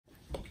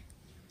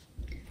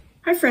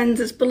Hi friends,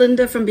 it's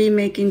Belinda from Be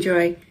Making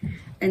Joy,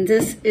 and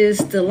this is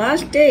the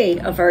last day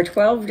of our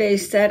 12-day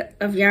set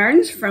of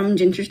yarns from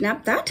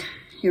GingerSnapThat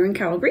here in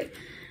Calgary.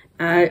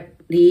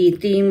 The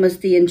theme was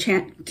the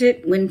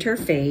Enchanted Winder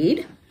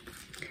Fade,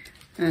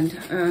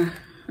 and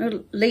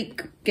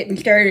late getting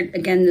started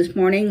again this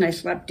morning. I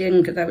slept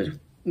in because I was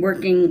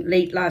working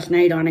late last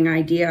night on an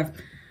idea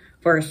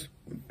for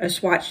a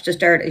swatch to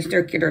start a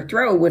circular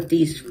throw with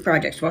these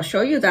projects. So I'll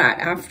show you that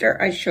after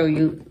I show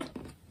you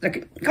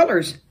the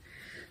colors.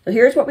 So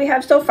here's what we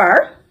have so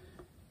far.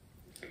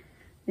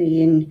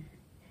 The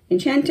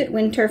Enchanted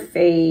Winder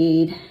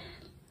Fade.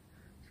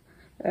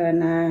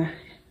 And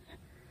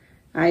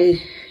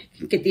I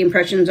get the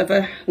impressions of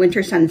a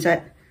winter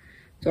sunset.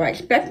 So I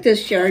expect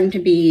this yarn to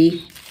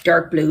be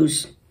dark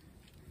blues.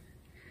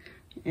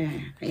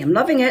 I am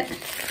loving it.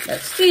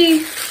 Let's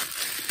see.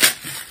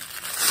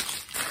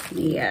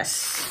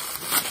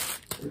 Yes.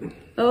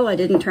 Oh, I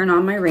didn't turn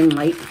on my ring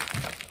light.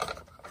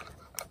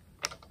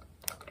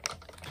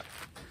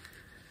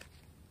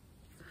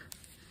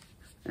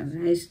 A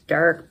nice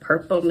dark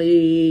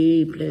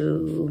purpley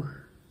blue.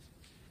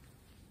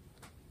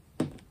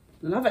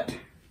 Love it.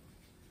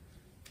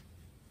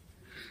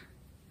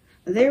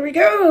 There we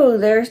go.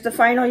 There's the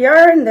final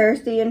yarn.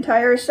 There's the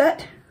entire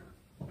set.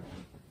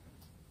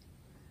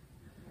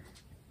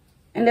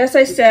 And as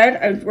I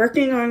said, I'm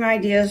working on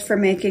ideas for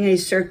making a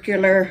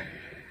circular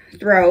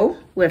throw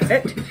with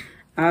it.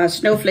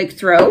 Snowflake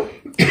throw.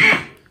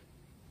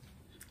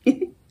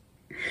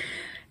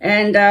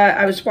 And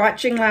I was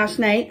watching last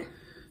night.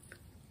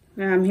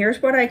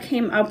 Here's what I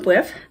came up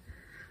with.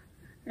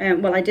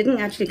 Well, I didn't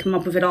actually come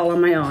up with it all on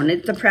my own.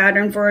 It's a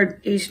pattern for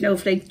a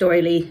snowflake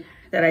doily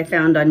that I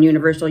found on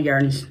Universal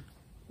Yarns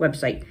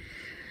website.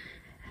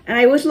 And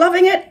I was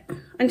loving it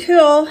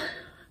until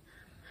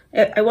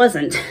I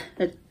wasn't.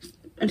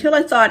 Until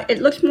I thought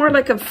it looks more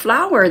like a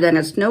flower than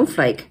a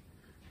snowflake.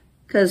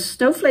 Because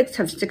snowflakes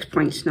have 6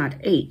 points, not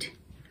 8.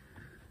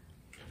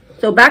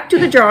 So back to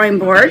the drawing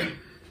board.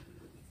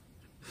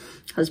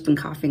 Husband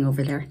coughing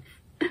over there.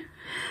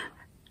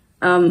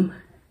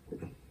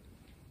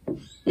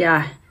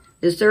 Yeah,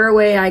 is there a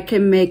way I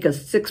can make a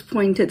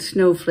 6-pointed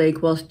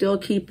snowflake while still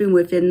keeping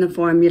within the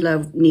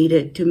formula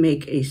needed to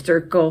make a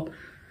circle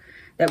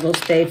that will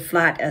stay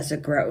flat as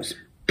it grows?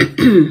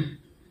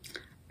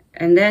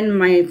 And then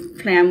my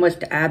plan was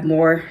to add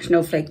more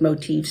snowflake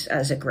motifs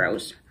as it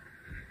grows.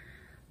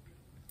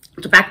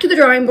 So back to the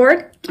drawing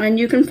board, and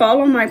you can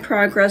follow my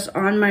progress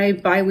on my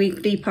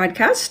bi-weekly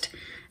podcast.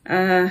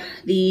 On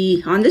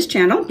this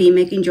channel, Be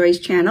Making Joy's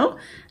channel.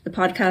 The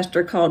podcasts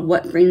are called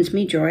What Brings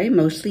Me Joy,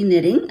 mostly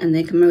knitting, and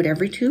they come out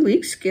every 2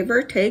 weeks, give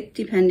or take,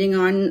 depending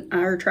on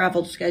our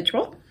travel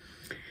schedule.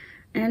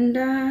 And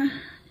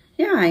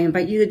yeah, I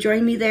invite you to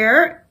join me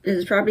there. It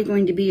is probably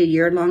going to be a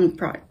year-long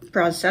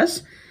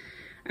process.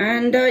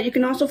 And you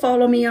can also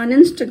follow me on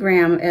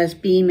Instagram as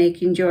Be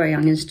Making Joy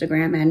on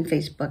Instagram and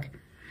Facebook.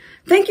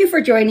 Thank you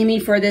for joining me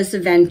for this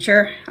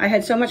adventure. I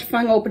had so much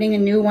fun opening a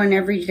new one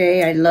every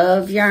day. I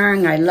love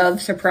yarn. I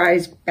love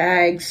surprise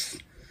bags.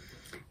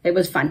 It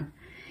was fun.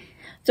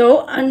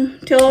 So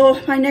until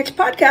my next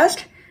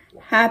podcast,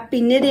 happy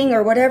knitting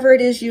or whatever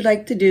it is you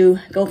like to do.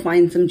 Go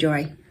find some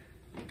joy.